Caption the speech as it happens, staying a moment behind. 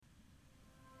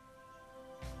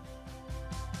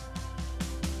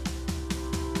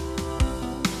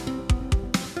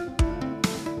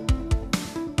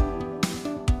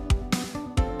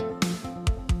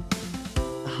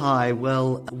Hi,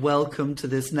 well, welcome to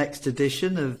this next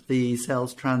edition of the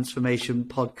Sales Transformation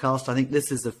Podcast. I think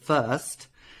this is the first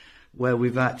where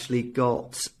we've actually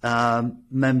got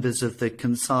members of the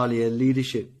Consalia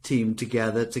leadership team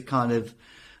together to kind of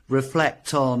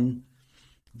reflect on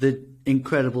the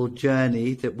incredible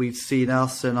journey that we've seen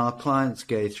us and our clients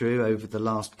go through over the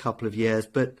last couple of years,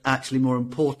 but actually more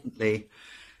importantly,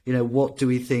 what do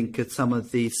we think are some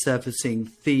of the surfacing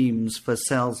themes for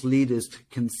sales leaders to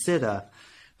consider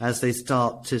as they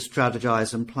start to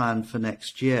strategize and plan for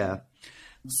next year?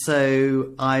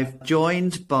 So I've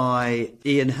joined by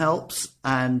Ian Helps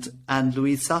and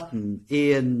Louise Sutton.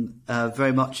 Ian,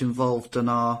 very much involved in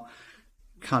our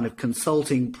kind of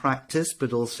consulting practice,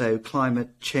 but also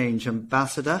climate change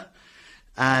ambassador,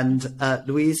 and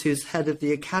Louise, who's head of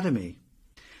the academy.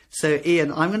 So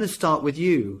Ian, I'm going to start with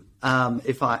you,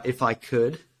 if I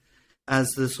could, as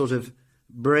the sort of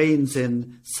brains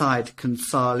inside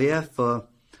Consalia for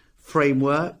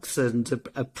frameworks and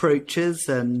approaches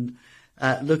and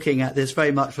looking at this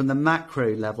very much from the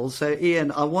macro level. So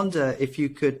Ian, I wonder if you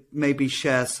could maybe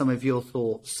share some of your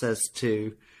thoughts as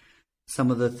to some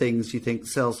of the things you think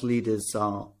sales leaders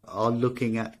are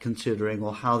looking at, considering,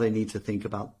 or how they need to think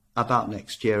about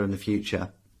next year and the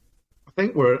future. I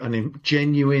think we're at a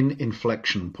genuine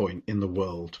inflection point in the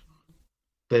world.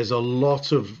 There's a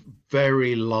lot of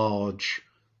very large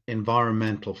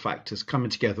environmental factors coming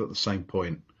together at the same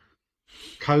point.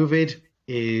 COVID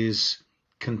is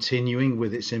continuing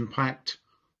with its impact.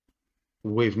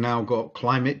 We've now got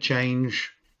climate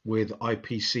change with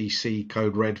IPCC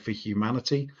Code Red for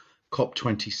Humanity,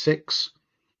 COP26.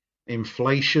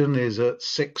 Inflation is at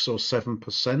 6 or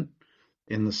 7%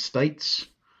 in the States.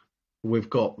 We've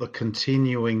got the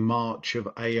continuing march of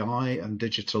AI and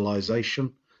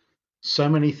digitalization. So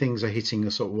many things are hitting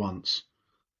us at once.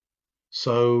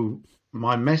 So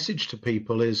my message to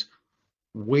people is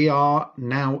we are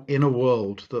now in a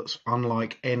world that's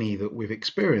unlike any that we've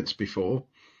experienced before.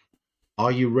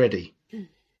 Are you ready?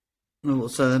 Well,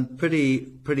 so pretty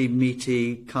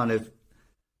meaty kind of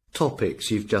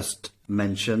topics you've just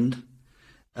mentioned.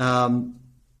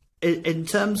 In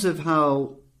terms of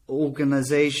how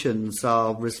organizations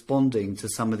are responding to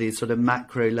some of these sort of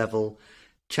macro level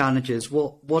challenges,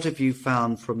 what have you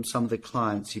found from some of the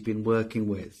clients you've been working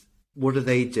with? What are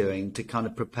they doing to kind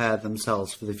of prepare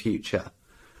themselves for the future?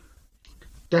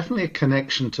 Definitely a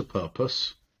connection to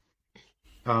purpose.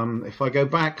 If I go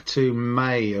back to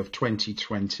May of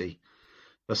 2020,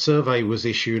 a survey was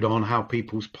issued on how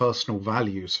people's personal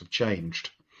values have changed.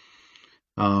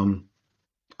 And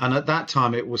at that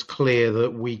time, it was clear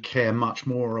that we care much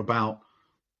more about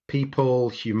people,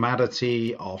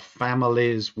 humanity, our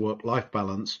families, work-life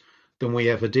balance than we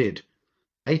ever did.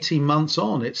 18 months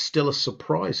on, it's still a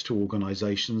surprise to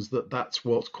organizations that that's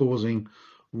what's causing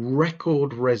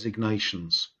record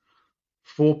resignations.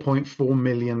 4.4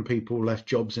 million people left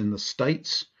jobs in the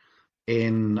States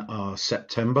in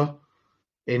September.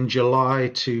 In July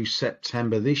to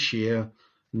September this year,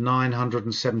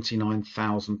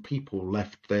 979,000 people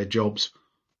left their jobs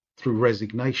through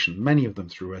resignation, many of them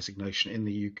through resignation in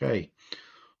the UK.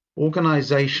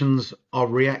 Organizations are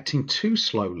reacting too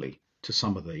slowly to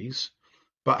some of these,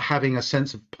 but having a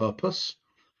sense of purpose,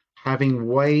 having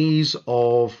ways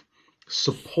of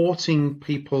supporting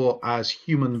people as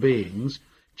human beings,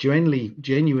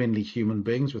 genuinely human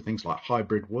beings, with things like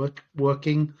hybrid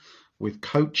working, with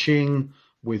coaching,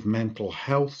 with mental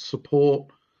health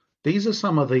support. These are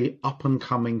some of the up and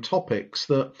coming topics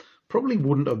that probably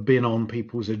wouldn't have been on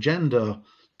people's agenda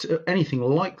to anything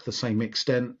like the same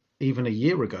extent even a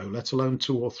year ago, let alone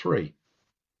 2 or 3.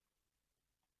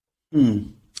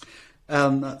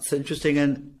 That's interesting.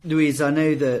 And Louise, I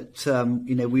know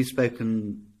that we've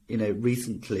spoken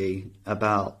recently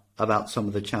about some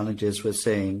of the challenges we're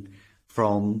seeing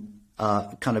from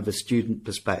kind of a student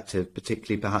perspective,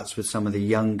 particularly perhaps with some of the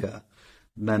younger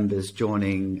members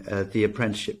joining the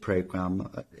apprenticeship program.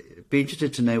 Be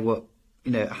interested to know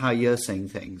how you're seeing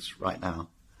things right now.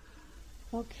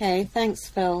 Okay, thanks,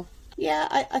 Phil. Yeah,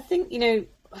 I think,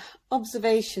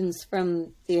 observations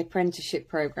from the apprenticeship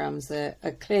programs are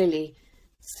clearly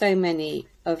so many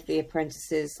of the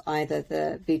apprentices, either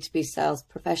the B2B sales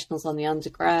professionals on the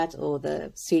undergrad or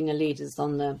the senior leaders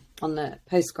on the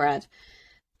postgrad,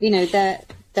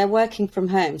 they're working from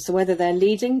home. So whether they're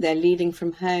leading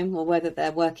from home, or whether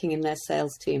they're working in their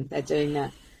sales team, they're doing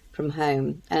that from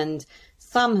home. And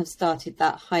some have started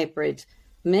that hybrid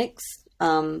mix,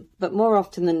 but more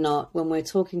often than not, when we're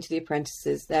talking to the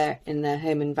apprentices, they're in their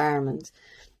home environment.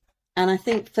 And I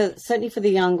think certainly for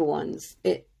the younger ones,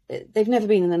 they've never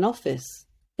been in an office.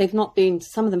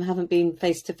 Some of them haven't been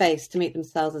face to face to meet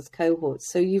themselves as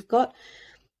cohorts. So you've got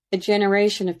a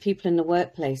generation of people in the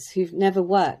workplace who've never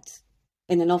worked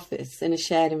in an office, in a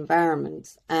shared environment.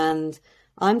 And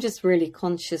I'm just really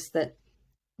conscious that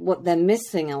what they're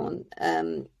missing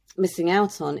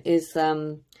out on is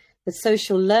the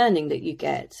social learning that you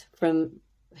get from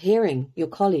hearing your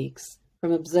colleagues,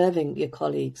 from observing your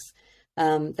colleagues,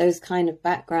 those kind of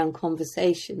background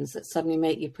conversations that suddenly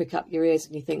make you prick up your ears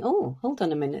and you think, oh, hold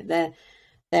on a minute, they're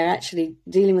actually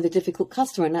dealing with a difficult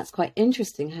customer, and that's quite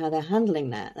interesting how they're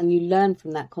handling that. And you learn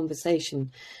from that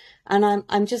conversation. And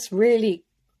I'm just really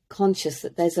conscious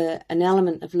that there's an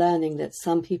element of learning that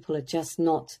some people are just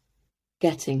not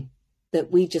getting,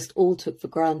 that we just all took for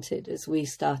granted as we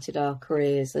started our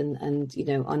careers and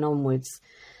onwards.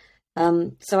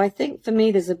 So I think for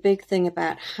me, there's a big thing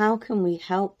about how can we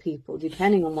help people,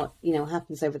 depending on what,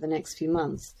 happens over the next few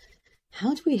months.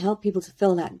 How do we help people to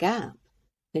fill that gap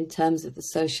in terms of the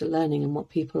social learning and what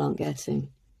people aren't getting?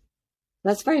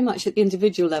 That's very much at the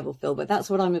individual level, Phil, but that's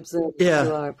what I'm observing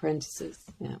through our apprentices.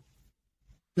 Yeah.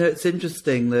 No, it's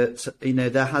interesting that,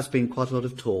 there has been quite a lot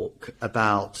of talk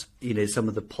about, some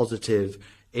of the positive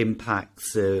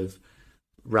impacts of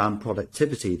around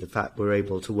productivity, the fact we're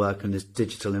able to work in this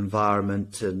digital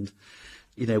environment and,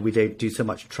 we don't do so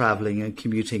much traveling and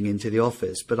commuting into the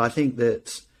office. But I think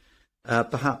that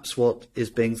perhaps what is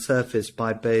being surfaced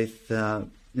by both,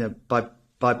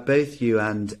 by both you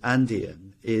and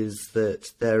Ian is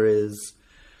that there is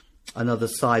another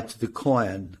side to the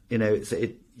coin.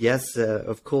 Yes,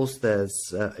 of course,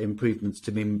 there's improvements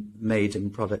to be made in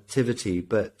productivity,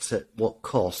 but at what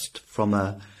cost from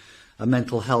a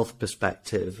mental health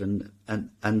perspective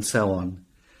and so on.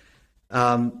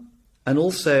 And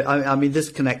also, I mean, this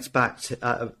connects back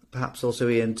to perhaps also,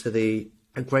 Ian, to the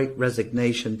great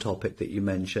resignation topic that you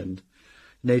mentioned.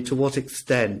 To what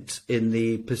extent in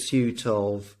the pursuit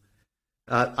of,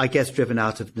 I guess, driven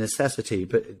out of necessity,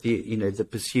 but the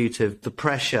pursuit of the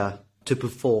pressure to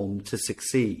perform, to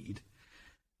succeed,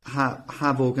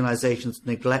 have organisations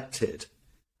neglected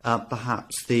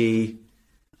perhaps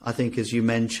I think, as you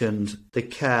mentioned, the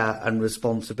care and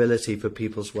responsibility for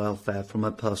people's welfare from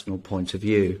a personal point of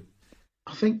view?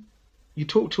 I think you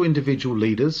talk to individual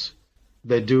leaders,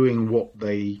 they're doing what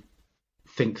they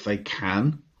think they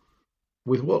can.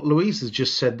 With what Louise has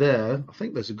just said there, I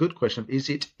think there's a good question. Is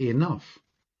it enough?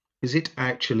 Is it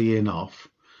actually enough?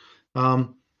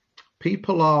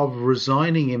 People are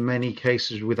resigning in many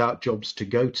cases without jobs to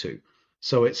go to.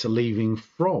 So it's a leaving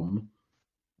from,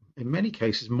 in many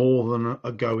cases, more than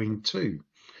a going to.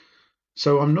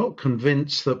 So I'm not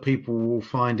convinced that people will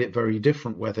find it very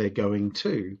different where they're going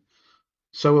to.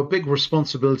 So a big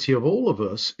responsibility of all of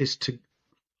us is to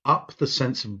up the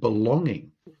sense of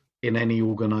belonging in any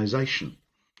organization.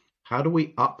 How do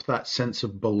we up that sense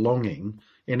of belonging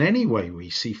in any way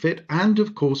we see fit? And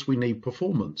of course, we need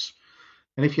performance.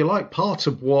 And if you like, part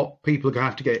of what people are going to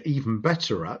have to get even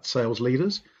better at, sales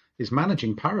leaders, is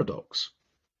managing paradox.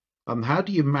 How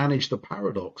do you manage the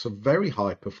paradox of very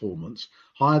high performance,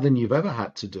 higher than you've ever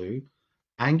had to do,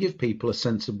 and give people a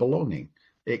sense of belonging?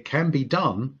 It can be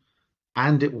done,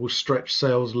 and it will stretch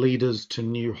sales leaders to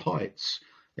new heights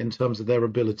in terms of their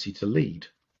ability to lead.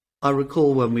 I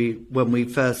recall when we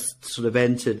first sort of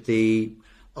entered the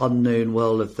unknown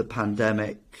world of the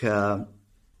pandemic, when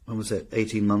was it,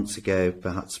 18 months ago,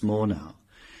 perhaps more now,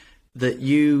 that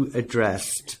you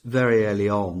addressed very early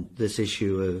on this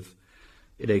issue of,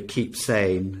 keep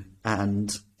sane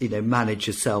and, manage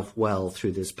yourself well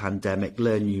through this pandemic,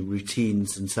 learn new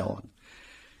routines and so on.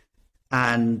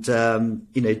 And,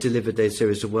 delivered a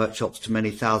series of workshops to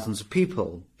many thousands of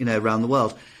people, around the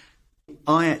world.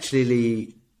 I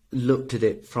actually looked at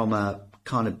it from a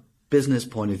kind of business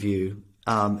point of view,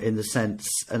 in the sense,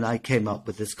 and I came up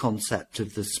with this concept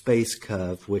of the space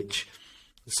curve, which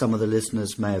some of the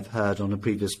listeners may have heard on a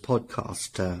previous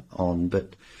podcast on,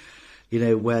 but,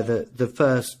 where the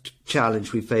first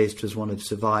challenge we faced was one of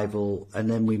survival, and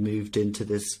then we moved into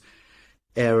this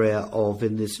area of,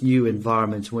 in this new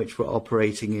environment in which we're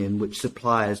operating in, which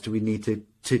suppliers do we need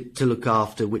to look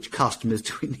after, which customers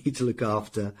do we need to look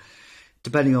after,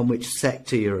 depending on which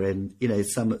sector you're in.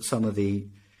 Some of the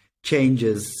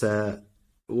changes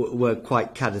were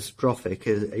quite catastrophic,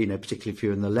 particularly if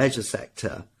you're in the leisure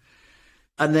sector.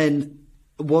 And then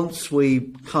once we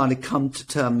kind of come to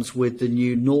terms with the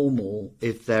new normal,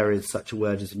 if there is such a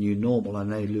word as a new normal, I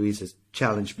know Louise has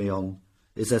challenged me on,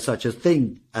 is there such a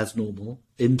thing as normal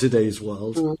in today's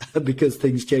world? Because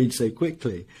things change so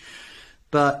quickly.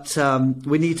 But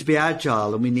we need to be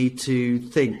agile, and we need to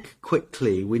think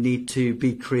quickly. We need to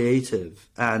be creative.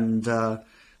 And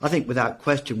I think without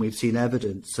question, we've seen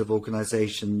evidence of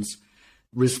organizations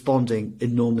responding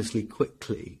enormously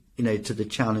quickly to the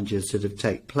challenges that have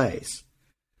taken place.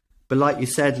 But like you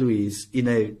said, Louise,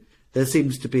 there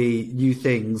seems to be new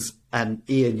things, and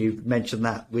Ian, you mentioned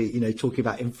that talking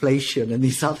about inflation and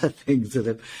these other things that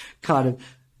have kind of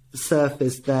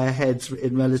surfaced their heads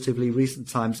in relatively recent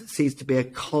times. It seems to be a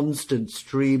constant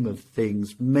stream of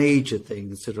things, major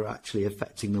things that are actually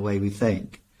affecting the way we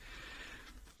think.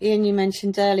 Ian, you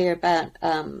mentioned earlier about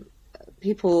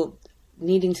people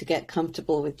needing to get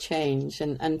comfortable with change.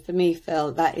 And for me,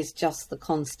 Phil, that is just the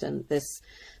constant, this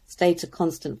state of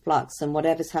constant flux, and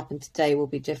whatever's happened today will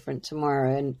be different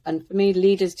tomorrow. And for me,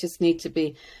 leaders just need to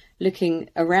be looking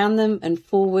around them and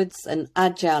forwards, and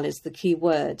agile is the key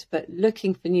word, but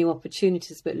looking for new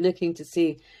opportunities, but looking to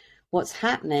see what's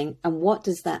happening and what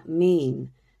does that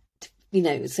mean,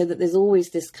 so that there's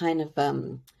always this kind of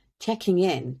checking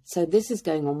in. So this is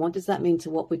going on. What does that mean to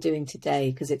what we're doing today?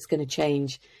 Because it's going to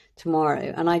change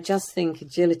tomorrow. And I just think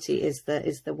agility is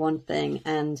the one thing,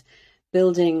 and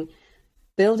building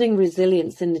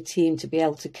resilience in the team to be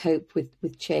able to cope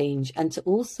with change, and to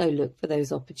also look for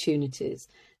those opportunities,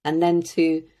 and then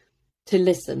to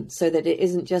listen, so that it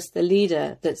isn't just the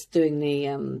leader that's doing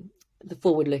the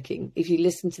forward looking. If you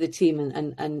listen to the team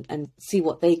and see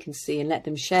what they can see and let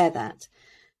them share that,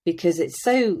 because it's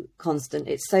so constant,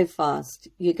 it's so fast,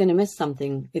 you're going to miss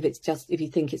something if you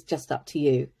think it's just up to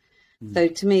you. So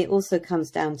to me, it also comes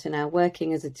down to now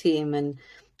working as a team and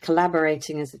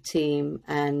collaborating as a team,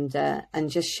 and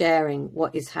just sharing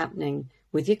what is happening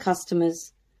with your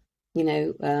customers,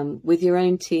 with your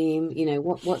own team,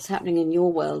 what's happening in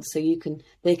your world, so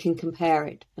they can compare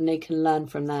it and they can learn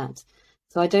from that.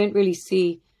 So I don't really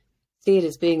see it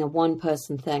as being a one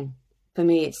person thing. For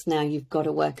me, it's now you've got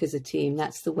to work as a team.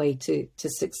 That's the way to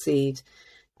succeed,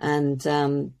 and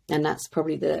that's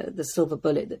probably the silver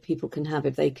bullet that people can have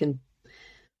if they can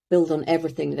build on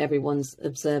everything that everyone's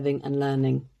observing and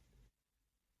learning.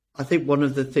 I think one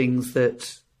of the things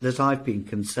that I've been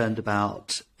concerned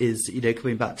about is,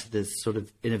 coming back to this sort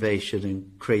of innovation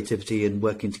and creativity and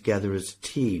working together as a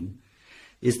team,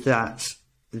 is that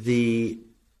the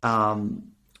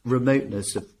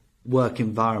remoteness of work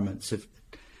environments have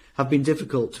been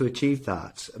difficult to achieve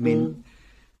that. I mean,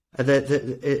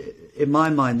 in my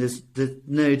mind, there's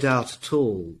no doubt at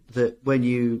all that when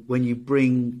you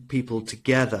bring people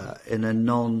together in a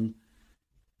non-digital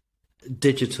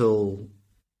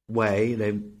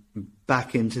way,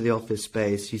 back into the office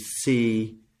space, you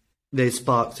see those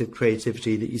sparks of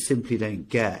creativity that you simply don't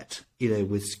get,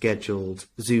 with scheduled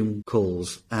Zoom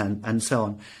calls and so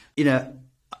on.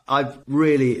 I've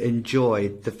really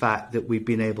enjoyed the fact that we've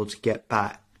been able to get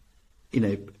back,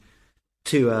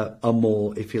 to a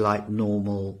more, if you like,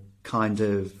 normal kind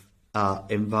of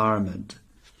environment.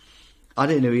 I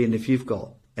don't know, Ian, if you've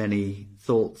got any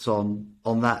thoughts on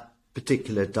that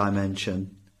particular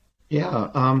dimension.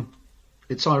 Yeah,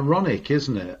 it's ironic,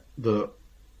 isn't it, that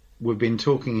we've been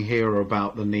talking here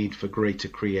about the need for greater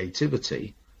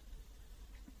creativity,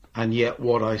 and yet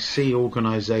what I see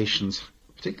organizations,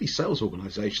 particularly sales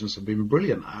organizations, have been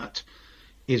brilliant at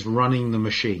is running the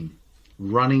machine,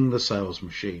 running the sales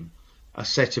machine. A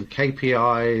set of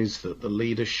KPIs that the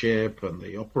leadership and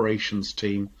the operations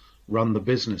team run the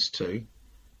business to.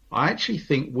 I actually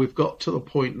think we've got to the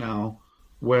point now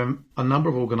where a number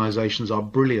of organizations are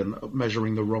brilliant at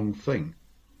measuring the wrong thing.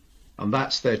 And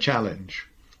that's their challenge,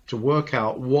 to work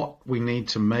out what we need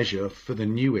to measure for the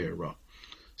new era.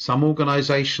 Some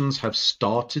organizations have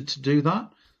started to do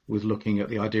that with looking at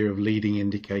the idea of leading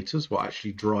indicators, what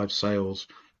actually drives sales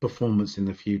performance in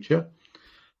the future.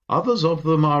 Others of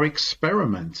them are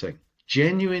experimenting,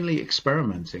 genuinely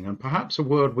experimenting. And perhaps a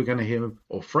word we're going to hear,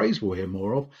 or phrase we'll hear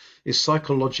more of, is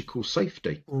psychological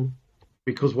safety.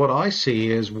 Because what I see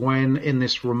is when in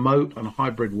this remote and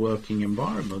hybrid working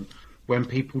environment, when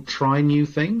people try new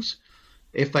things,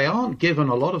 if they aren't given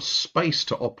a lot of space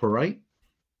to operate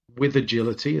with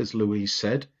agility, as Louise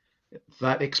said,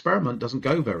 that experiment doesn't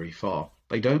go very far.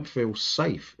 They don't feel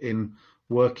safe in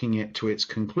working it to its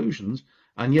conclusions.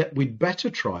 And yet we'd better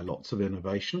try lots of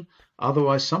innovation.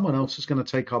 Otherwise, someone else is going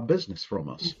to take our business from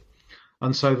us.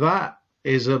 And so that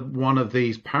is one of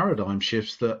these paradigm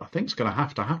shifts that I think is going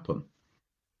to happen.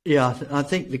 Yeah, I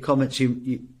think the comments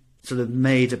you sort of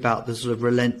made about the sort of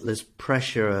relentless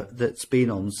pressure that's been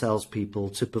on salespeople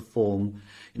to perform,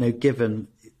 given,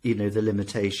 the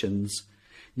limitations,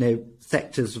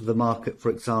 sectors of the market, for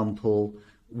example,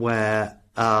 where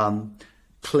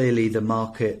clearly the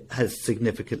market has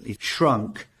significantly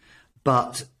shrunk,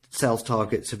 but sales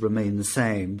targets have remained the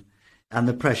same. And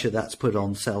the pressure that's put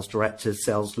on sales directors,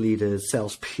 sales leaders,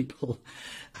 salespeople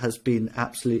has been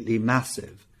absolutely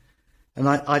massive. And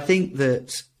I think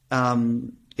that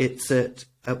it's at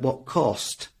what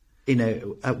cost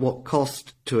at what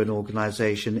cost to an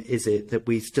organization is it that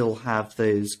we still have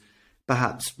those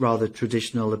perhaps rather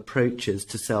traditional approaches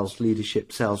to sales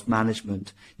leadership, sales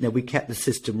management? We kept the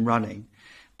system running,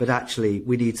 but actually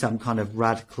we need some kind of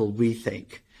radical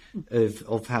rethink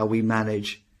of how we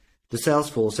manage the sales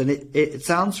force. And it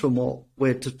sounds from what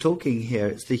we're talking here,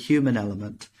 it's the human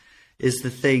element is the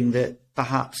thing that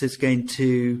perhaps is going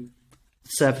to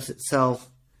surface itself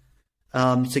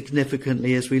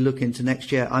significantly as we look into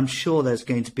next year. I'm sure there's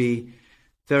going to be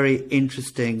very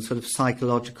interesting sort of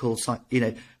psychological,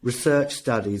 research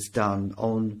studies done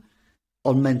on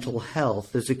mental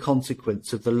health as a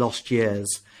consequence of the lost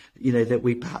years, that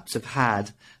we perhaps have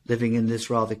had living in this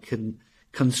rather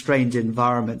constrained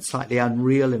environment, slightly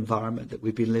unreal environment that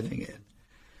we've been living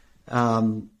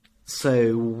in.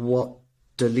 So what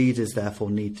do leaders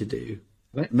therefore need to do?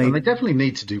 And they definitely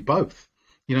need to do both.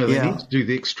 They need to do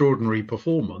the extraordinary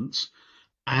performance,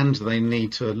 and they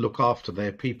need to look after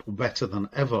their people better than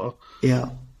ever. Yeah.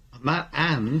 And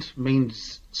that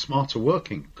means smarter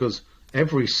working, because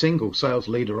every single sales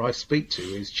leader I speak to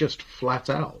is just flat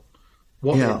out.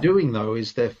 What they're doing, though,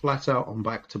 is they're flat out on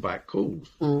back-to-back calls,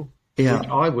 which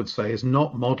I would say is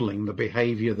not modeling the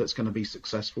behavior that's going to be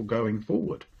successful going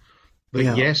forward.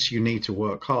 But yes, you need to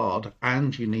work hard,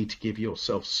 and you need to give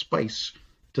yourself space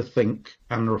to think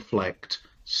and reflect,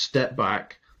 step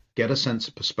back, get a sense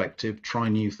of perspective, try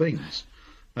new things.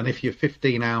 And if you're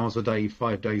 15 hours a day,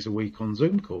 5 days a week on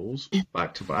Zoom calls,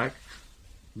 back to back,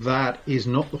 that is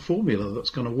not the formula that's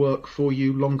going to work for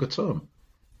you longer term.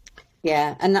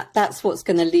 Yeah, and that's what's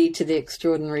going to lead to the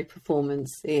extraordinary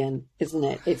performance, Ian, isn't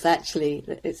it?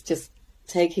 It's just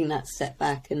taking that step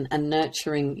back and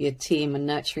nurturing your team and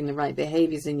nurturing the right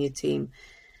behaviors in your team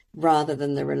rather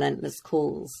than the relentless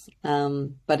calls.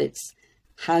 But it's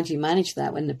how do you manage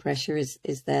that when the pressure is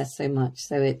there so much?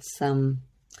 So it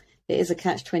is a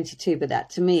catch-22, but that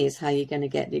to me is how you're going to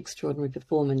get the extraordinary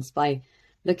performance, by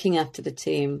looking after the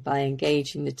team, by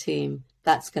engaging the team.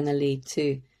 That's going to lead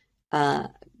to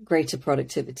greater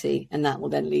productivity, and that will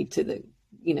then lead to the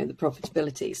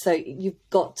profitability. So you've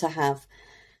got to have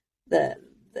the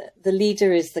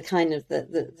leader is the kind of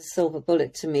the silver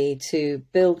bullet to me to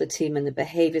build the team and the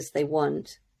behaviors they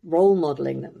want, role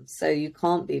modeling them. So you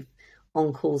can't be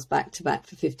on calls back to back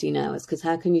for 15 hours, because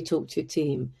how can you talk to your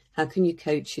team? How can you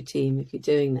coach your team if you're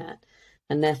doing that?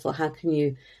 And therefore, how can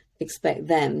you expect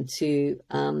them to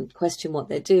question what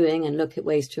they're doing and look at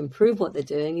ways to improve what they're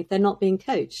doing if they're not being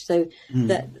coached? So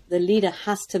the leader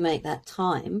has to make that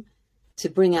time to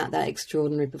bring out that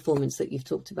extraordinary performance that you've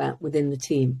talked about within the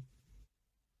team.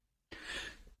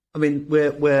 I mean,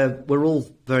 we're all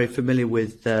very familiar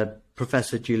with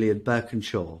Professor Julian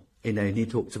Birkinshaw, and he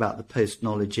talks about the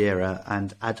post-knowledge era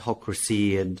and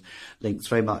adhocracy, and links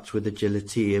very much with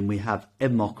agility, and we have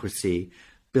emocracy,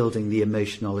 building the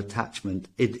emotional attachment,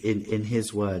 in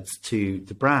his words, to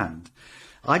the brand.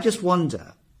 I just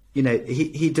wonder,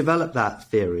 he developed that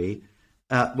theory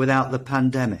without the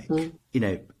pandemic,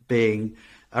 being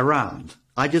around.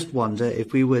 I just wonder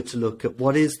if we were to look at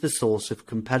what is the source of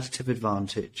competitive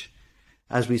advantage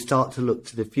as we start to look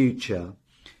to the future,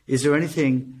 is there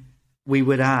anything we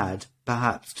would add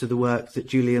perhaps to the work that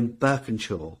Julian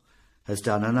Birkinshaw has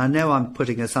done? And I know I'm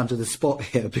putting us under the spot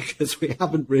here because we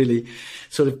haven't really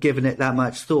sort of given it that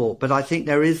much thought, but I think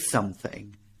there is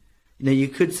something. You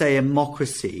could say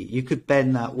emocracy, you could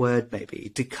bend that word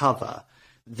maybe to cover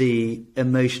the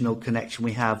emotional connection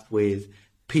we have with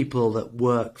people that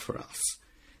work for us.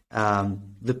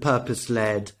 The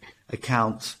purpose-led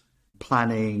account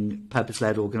planning,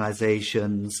 purpose-led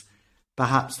organizations,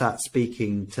 perhaps that's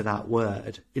speaking to that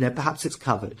word. Perhaps it's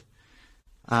covered.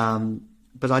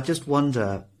 But I just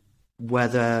wonder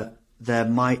whether there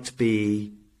might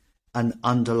be an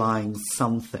underlying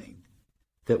something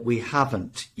that we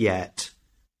haven't yet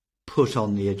put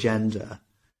on the agenda,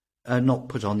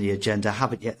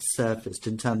 haven't yet surfaced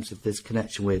in terms of this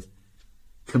connection with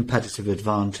competitive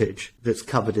advantage that's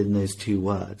covered in those two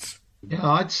words. Yeah,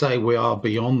 I'd say we are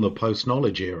beyond the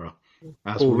post-knowledge era,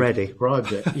 as already we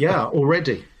described it. Yeah,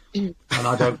 already. And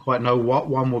I don't quite know what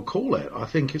one would call it. I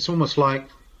think it's almost like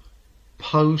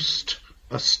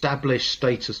post-established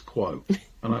status quo.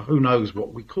 And who knows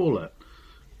what we call it.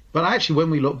 But actually,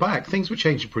 when we look back, things were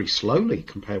changing pretty slowly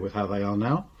compared with how they are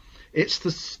now. It's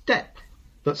the step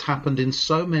that's happened in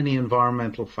so many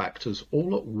environmental factors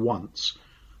all at once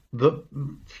that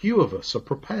few of us are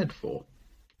prepared for.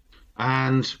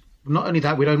 And not only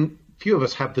that, few of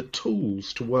us have the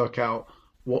tools to work out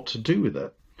what to do with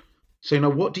it. So,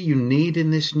 what do you need in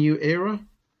this new era?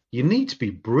 You need to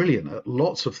be brilliant at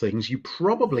lots of things you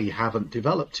probably haven't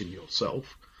developed in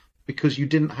yourself because you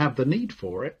didn't have the need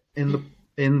for it in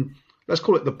in, let's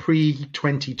call it the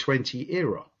pre-2020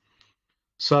 era.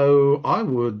 So I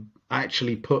would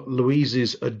actually put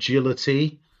Louise's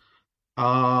agility,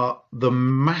 the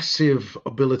massive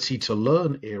ability to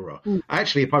learn era.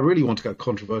 Actually, if I really want to go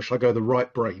controversial, I go the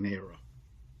right brain era.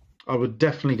 I would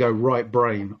definitely go right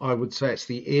brain. I would say it's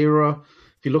the era.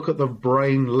 If you look at the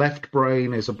brain, left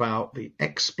brain is about the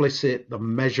explicit, the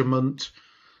measurement,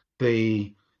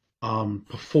 the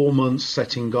performance,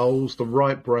 setting goals. The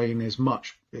right brain is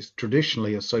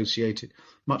traditionally associated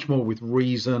much more with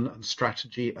reason and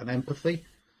strategy and empathy.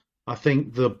 I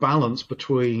think the balance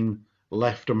between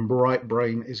left and right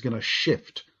brain is going to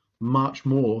shift much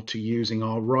more to using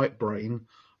our right brain,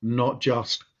 not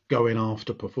just going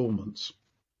after performance.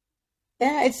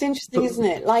 Yeah, it's interesting, isn't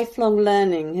it? Lifelong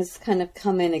learning has kind of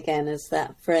come in again as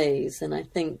that phrase, and I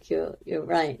think you're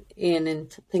right, Ian, in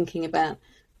thinking about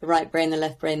the right brain, the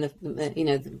left brain,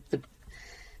 the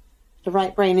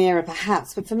right brain era,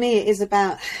 perhaps. But for me, it is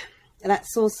about that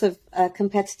source of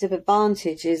competitive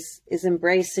advantage is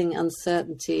embracing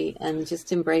uncertainty and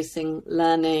just embracing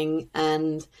learning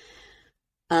and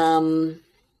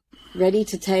ready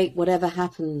to take whatever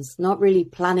happens, not really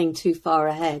planning too far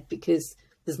ahead because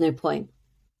there's no point.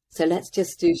 So let's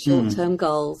just do short-term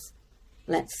goals.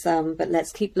 But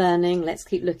let's keep learning. Let's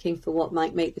keep looking for what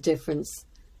might make the difference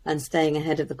and staying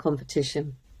ahead of the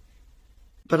competition.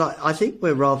 But I think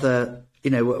we're rather,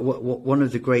 one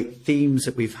of the great themes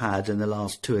that we've had in the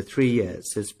last 2 or 3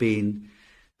 years has been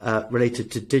related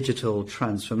to digital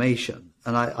transformation.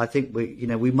 And I think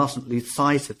we mustn't lose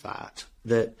sight of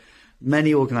that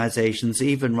many organizations,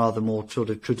 even rather more sort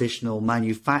of traditional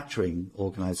manufacturing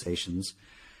organizations,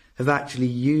 have actually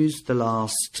used the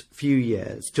last few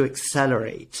years to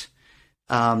accelerate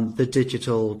the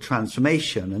digital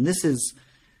transformation. And this is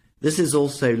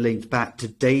also linked back to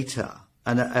data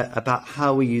and about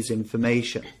how we use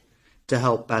information to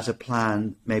help better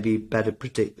plan, maybe better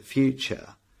predict the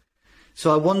future.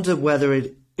 So I wonder whether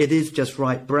it is just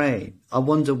right brain. I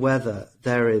wonder whether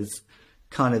there is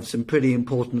kind of some pretty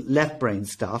important left brain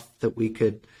stuff that we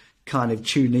could kind of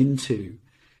tune into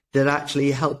that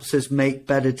actually helps us make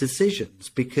better decisions,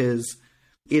 because,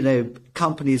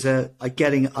 companies are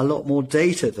getting a lot more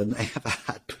data than they ever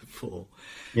had before.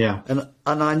 Yeah. And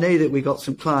I know that we got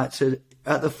some clients who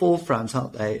at the forefront,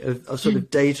 aren't they, of sort of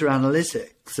data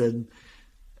analytics. And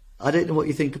I don't know what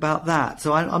you think about that.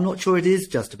 So I'm not sure it is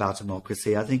just about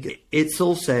democracy. I think it's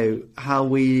also how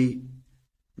we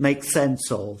make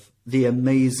sense of the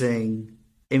amazing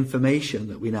information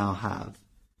that we now have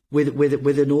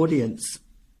with an audience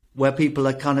where people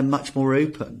are kind of much more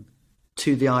open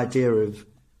to the idea of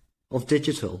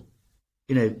digital.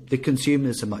 The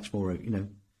consumers are much more,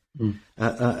 open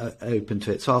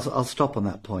to it. So I'll stop on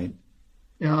that point.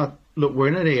 Yeah, look, we're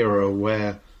in an era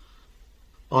where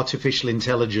artificial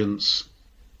intelligence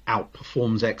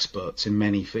outperforms experts in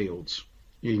many fields.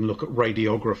 You can look at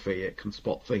radiography, it can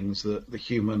spot things that the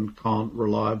human can't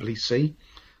reliably see.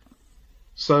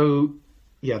 So,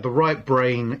 yeah, the right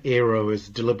brain era is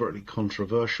deliberately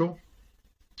controversial.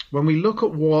 When we look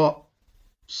at what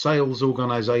sales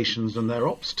organizations and their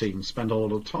ops teams spend a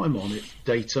lot of time on, it's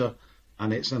data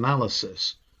and it's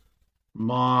analysis.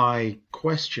 My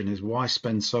question is, why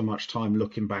spend so much time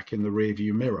looking back in the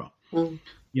rearview mirror?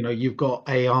 You've got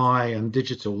AI and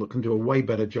digital that can do a way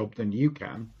better job than you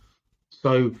can.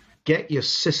 So get your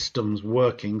systems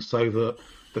working so that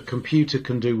the computer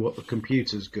can do what the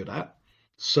computer's good at,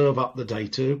 serve up the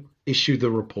data, issue the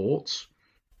reports,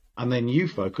 and then you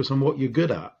focus on what you're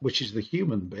good at, which is the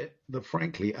human bit that,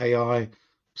 frankly, AI,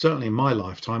 certainly in my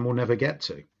lifetime, will never get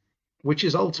to, which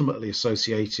is ultimately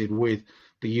associated with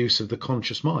the use of the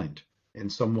conscious mind in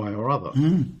some way or other.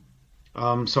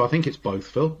 So I think it's both,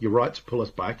 Phil. You're right to pull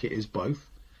us back. It is both.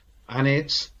 And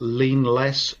it's lean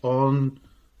less on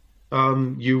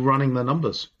you running the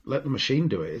numbers. Let the machine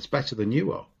do it. It's better than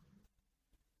you are.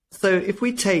 So if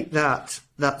we take that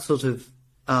sort of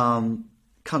kind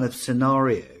of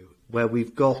scenario where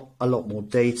we've got a lot more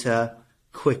data,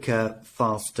 quicker,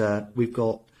 faster, we've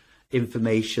got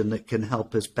information that can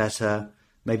help us better,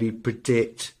 maybe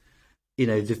predict,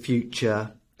 the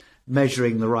future,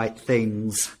 measuring the right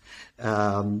things,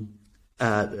 not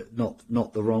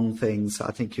the wrong things.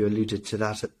 I think you alluded to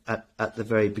that at the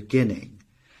very beginning.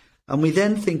 And we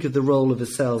then think of the role of a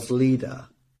sales leader.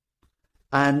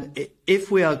 And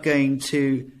if we are going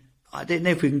to, I don't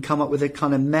know if we can come up with a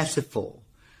kind of metaphor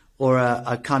or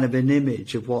a kind of an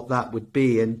image of what that would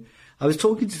be. And I was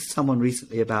talking to someone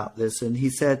recently about this, and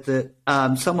he said that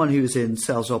someone who was in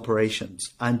sales operations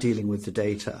and dealing with the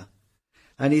data,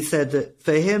 and he said that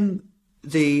for him,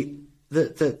 the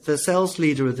the sales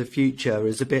leader of the future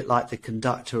is a bit like the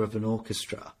conductor of an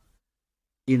orchestra.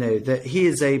 You know, that he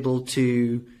is able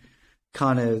to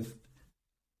kind of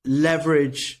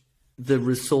leverage the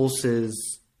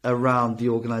resources around the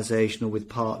organization or with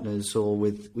partners or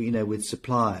with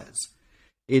suppliers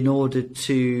in order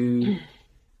to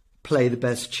play the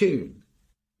best tune.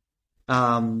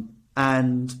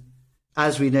 And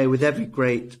as we know, with every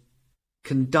great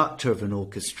conductor of an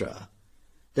orchestra,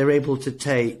 they're able to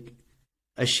take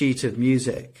a sheet of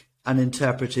music and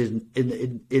interpret it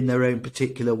in their own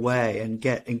particular way and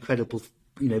get incredible,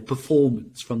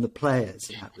 performance from the players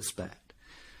in that respect.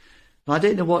 Now, I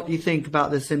don't know what you think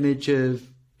about this image of,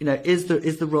 is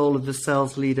the role of the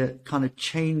sales leader kind of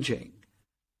changing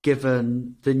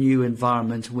given the new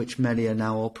environment in which many are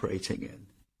now operating in?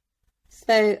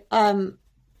 So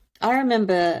I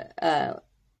remember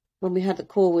when we had the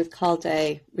call with Carl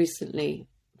Day recently,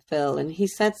 Phil, and he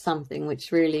said something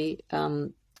which really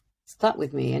stuck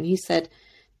with me. And he said,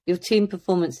 your team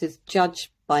performance is judged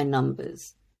by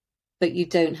numbers, but you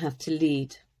don't have to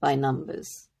lead by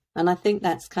numbers. And I think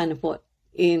that's kind of what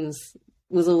Ian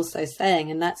was also saying.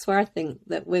 And that's where I think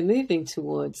that we're moving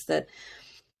towards, that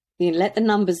let the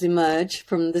numbers emerge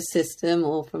from the system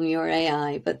or from your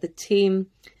AI, but the team,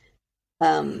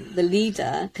 the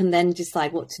leader can then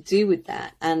decide what to do with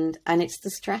that. And it's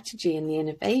the strategy and the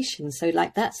innovation. So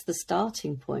that's the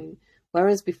starting point.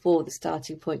 Whereas before, the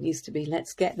starting point used to be,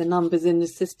 let's get the numbers in the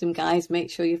system, guys, make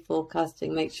sure you're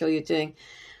forecasting, make sure you're doing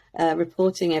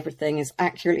reporting everything as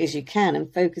accurately as you can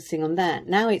and focusing on that.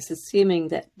 Now it's assuming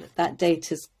that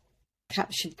data's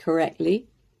captured correctly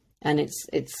and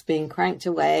it's being cranked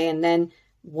away, and then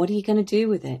what are you going to do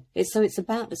with it? It's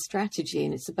about the strategy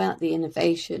and it's about the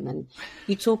innovation. And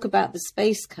you talk about the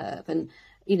space curve, and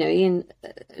Ian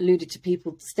alluded to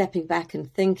people stepping back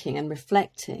and thinking and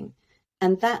reflecting,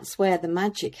 and that's where the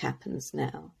magic happens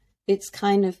now. It's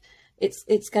kind of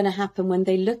it's going to happen when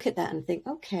they look at that and think,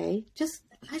 okay, just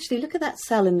actually look at that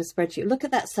cell in the spreadsheet, look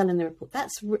at that cell in the report.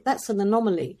 That's an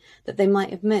anomaly that they might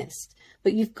have missed.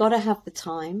 But you've got to have the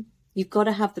time. You've got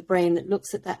to have the brain that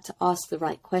looks at that to ask the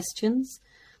right questions,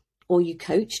 or you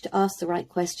coach to ask the right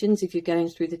questions if you're going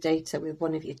through the data with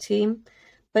one of your team.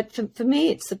 But for me,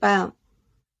 it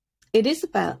is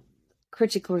about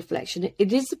critical reflection.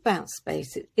 It is about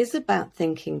space. It is about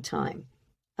thinking time,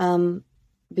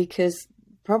 because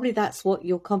probably that's what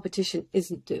your competition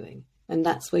isn't doing. And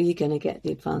that's where you're going to get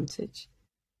the advantage.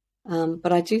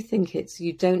 But I do think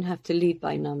you don't have to lead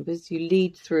by numbers. You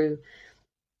lead through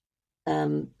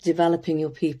developing your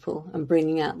people and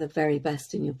bringing out the very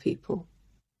best in your people.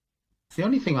 The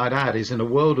only thing I'd add is, in a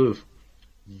world of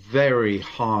very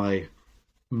high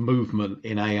movement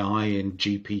in AI, in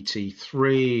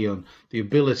GPT-3, and the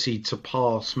ability to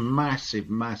parse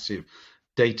massive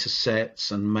data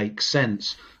sets and make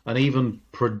sense and even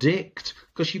predict,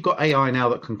 because you've got AI now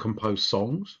that can compose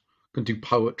songs, can do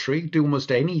poetry, do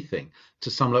almost anything, to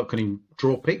some level can even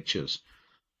draw pictures.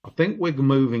 I think we're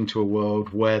moving to a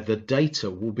world where the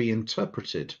data will be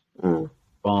interpreted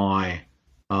by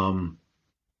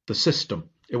the system.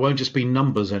 It won't just be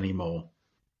numbers anymore.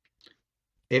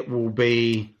 It will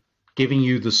be giving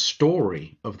you the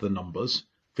story of the numbers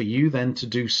for you then to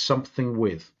do something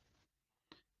with.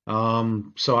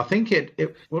 So I think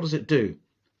it what does it do?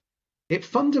 It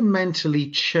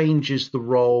fundamentally changes the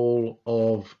role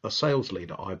of a sales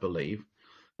leader, I believe.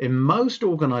 In most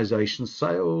organizations,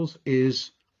 sales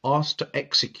is asked to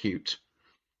execute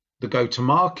the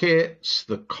go-to-markets,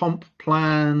 the comp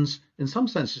plans. In some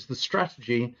senses, the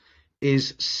strategy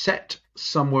is set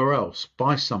somewhere else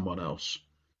by someone else.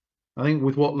 I think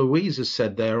with what Louise has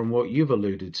said there and what you've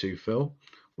alluded to, Phil,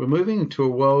 we're moving into a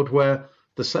world where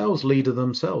the sales leader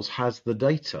themselves has the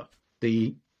data,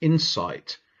 the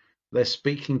insight. They're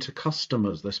speaking to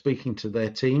customers, they're speaking to their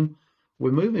team.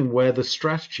 We're moving where the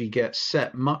strategy gets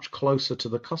set much closer to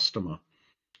the customer,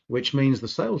 which means the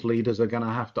sales leaders are going to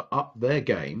have to up their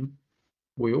game.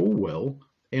 We all will,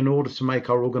 in order to make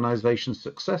our organization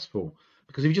successful.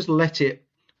 Because if you just let it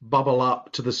bubble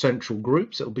up to the central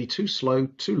groups, it'll be too slow,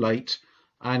 too late,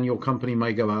 and your company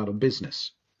may go out of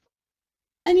business.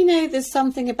 And there's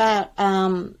something about,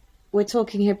 we're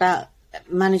talking here about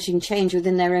managing change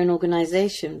within their own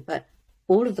organization, but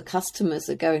all of the customers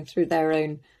are going through their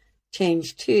own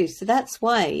change too. So that's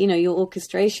why, your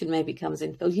orchestration maybe comes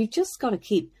in, Phil. You've just got to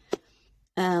keep,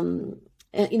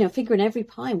 figuring every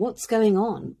pie, what's going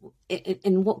on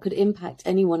and what could impact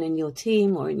anyone in your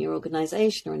team or in your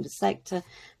organization or in the sector,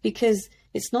 because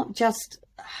it's not just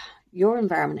your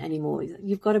environment anymore.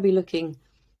 You've got to be looking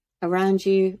around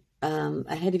you,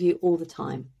 ahead of you all the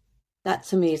time. That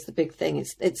to me is the big thing.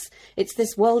 It's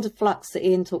this world of flux that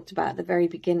Ian talked about at the very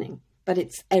beginning, but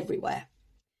it's everywhere.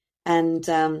 And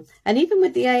even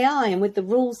with the AI and with the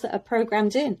rules that are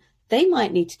programmed in, they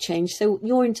might need to change. So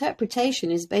your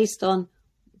interpretation is based on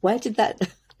how did that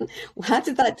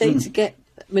data get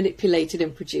manipulated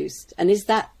and produced, and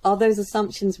are those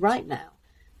assumptions right now?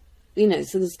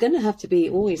 So there's going to have to be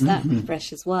always that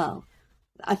refresh as well.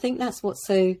 I think that's what's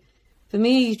so. For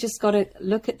me, you just got to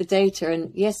look at the data,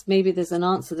 and yes, maybe there's an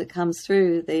answer that comes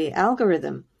through the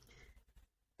algorithm,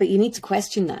 but you need to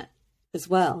question that as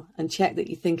well and check that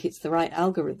you think it's the right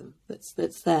algorithm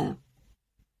that's there.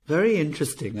 Very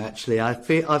interesting, actually. I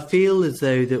feel as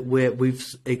though that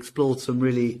we've explored some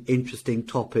really interesting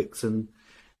topics and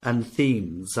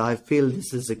themes. I feel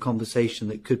this is a conversation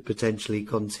that could potentially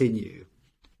continue,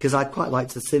 because I'd quite like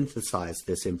to synthesize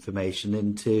this information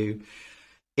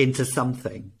into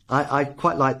something. I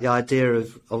quite like the idea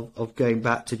of going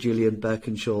back to Julian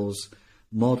Birkinshaw's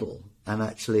model and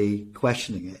actually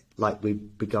questioning it like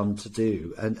we've begun to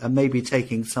do, and maybe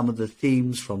taking some of the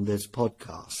themes from this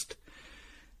podcast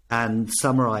and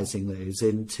summarizing those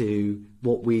into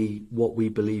what we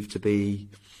believe to be,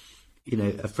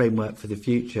 a framework for the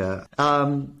future.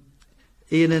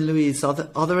 Ian and Louise,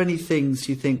 are there any things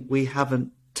you think we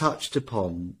haven't touched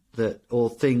upon or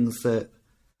things that,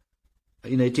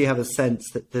 do you have a sense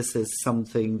that this is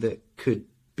something that could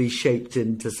be shaped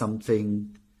into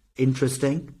something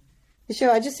interesting?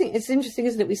 Sure. I just think it's interesting,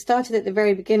 isn't it? We started at the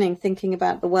very beginning thinking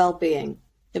about the well-being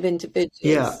of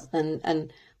individuals,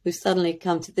 and we've suddenly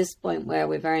come to this point where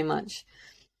we're very much,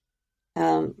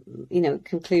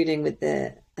 concluding with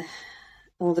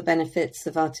all the benefits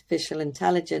of artificial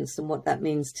intelligence and what that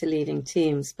means to leading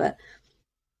teams. But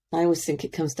I always think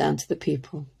it comes down to the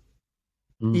people.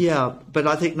 Yeah, but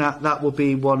I think that will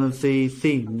be one of the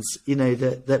themes,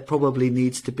 that probably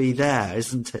needs to be there,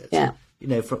 isn't it? Yeah. I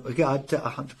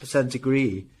 100%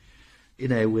 agree,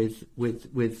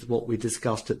 with what we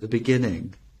discussed at the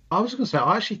beginning. I was going to say,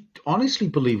 I actually honestly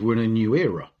believe we're in a new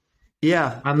era.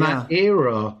 Yeah. And that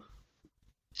era,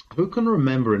 who can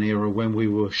remember an era when we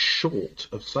were short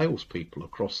of salespeople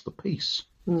across the piece?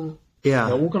 Mm.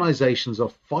 Yeah. Organizations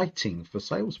are fighting for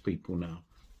salespeople now.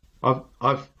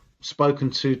 I've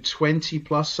spoken to 20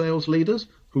 plus sales leaders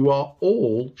who are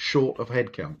all short of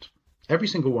headcount, every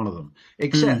single one of them,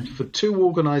 except for 2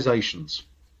 organizations.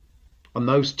 And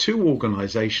those 2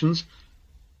 organizations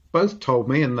both told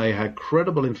me, and they had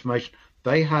credible information,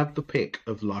 they have the pick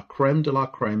of la creme de la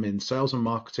creme in sales and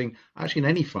marketing, actually in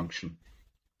any function.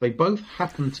 They both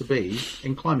happen to be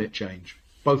in climate change,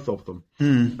 both of them.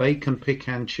 They can pick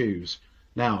and choose.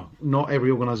 Now, not every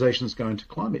organization is going to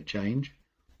climate change,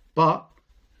 but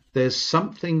there's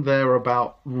something there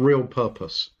about real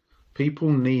purpose. People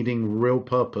needing real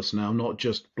purpose now, not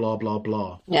just blah, blah,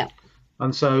 blah. Yeah.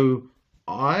 And so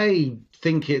I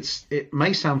think it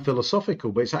may sound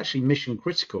philosophical, but it's actually mission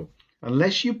critical.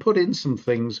 Unless you put in some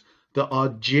things that are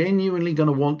genuinely going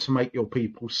to want to make your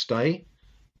people stay,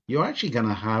 you're actually going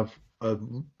to have a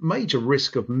major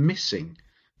risk of missing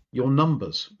your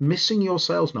numbers, missing your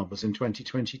sales numbers in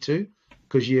 2022.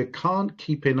 Because you can't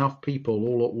keep enough people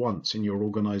all at once in your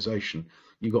organization.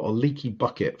 You've got a leaky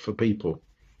bucket for people.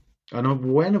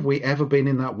 And when have we ever been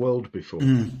in that world before?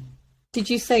 Did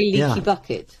you say leaky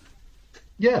bucket?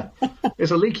 Yeah,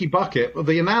 it's a leaky bucket.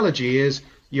 The analogy is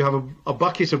you have a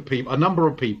bucket of people, a number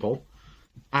of people,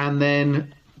 and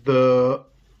then the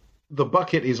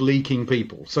bucket is leaking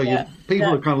people. So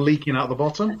people are kind of leaking out the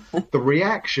bottom. The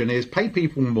reaction is pay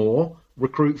people more,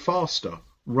 recruit faster.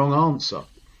 Wrong answer.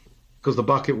 Because the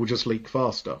bucket will just leak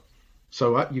faster.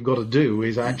 So what you've got to do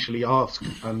is actually ask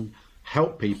and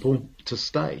help people to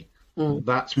stay.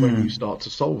 That's when you start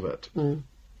to solve it.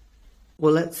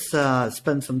 Well, let's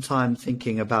spend some time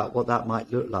thinking about what that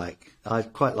might look like. I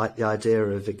quite like the idea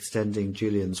of extending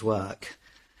Julian's work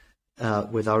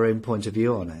with our own point of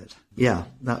view on it. Yeah,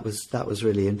 that was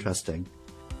really interesting.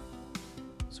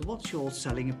 So what's your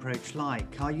selling approach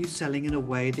like? Are you selling in a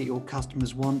way that your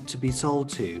customers want to be sold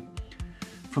to?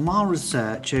 From our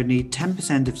research, only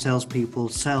 10% of salespeople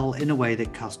sell in a way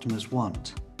that customers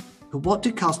want. But what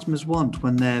do customers want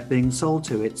when they're being sold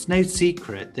to? It's no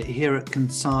secret that here at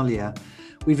Consalia,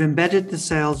 we've embedded the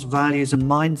sales values and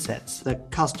mindsets that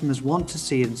customers want to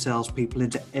see in salespeople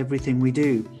into everything we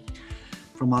do,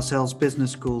 from our sales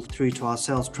business school through to our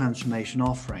sales transformation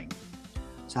offering.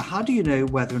 So how do you know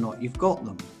whether or not you've got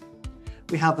them?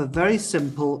 We have a very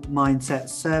simple mindset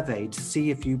survey to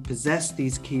see if you possess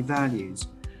these key values.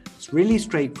 It's really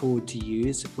straightforward to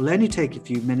use. It will only take a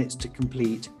few minutes to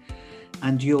complete,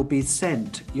 and you'll be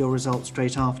sent your results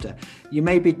straight after. You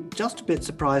may be just a bit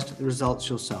surprised at the results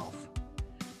yourself.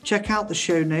 Check out the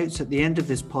show notes at the end of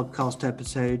this podcast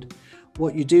episode.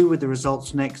 What you do with the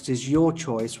results next is your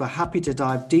choice. We're happy to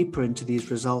dive deeper into these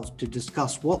results to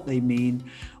discuss what they mean,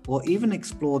 or even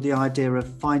explore the idea of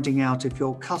finding out if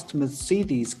your customers see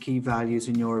these key values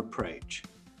in your approach.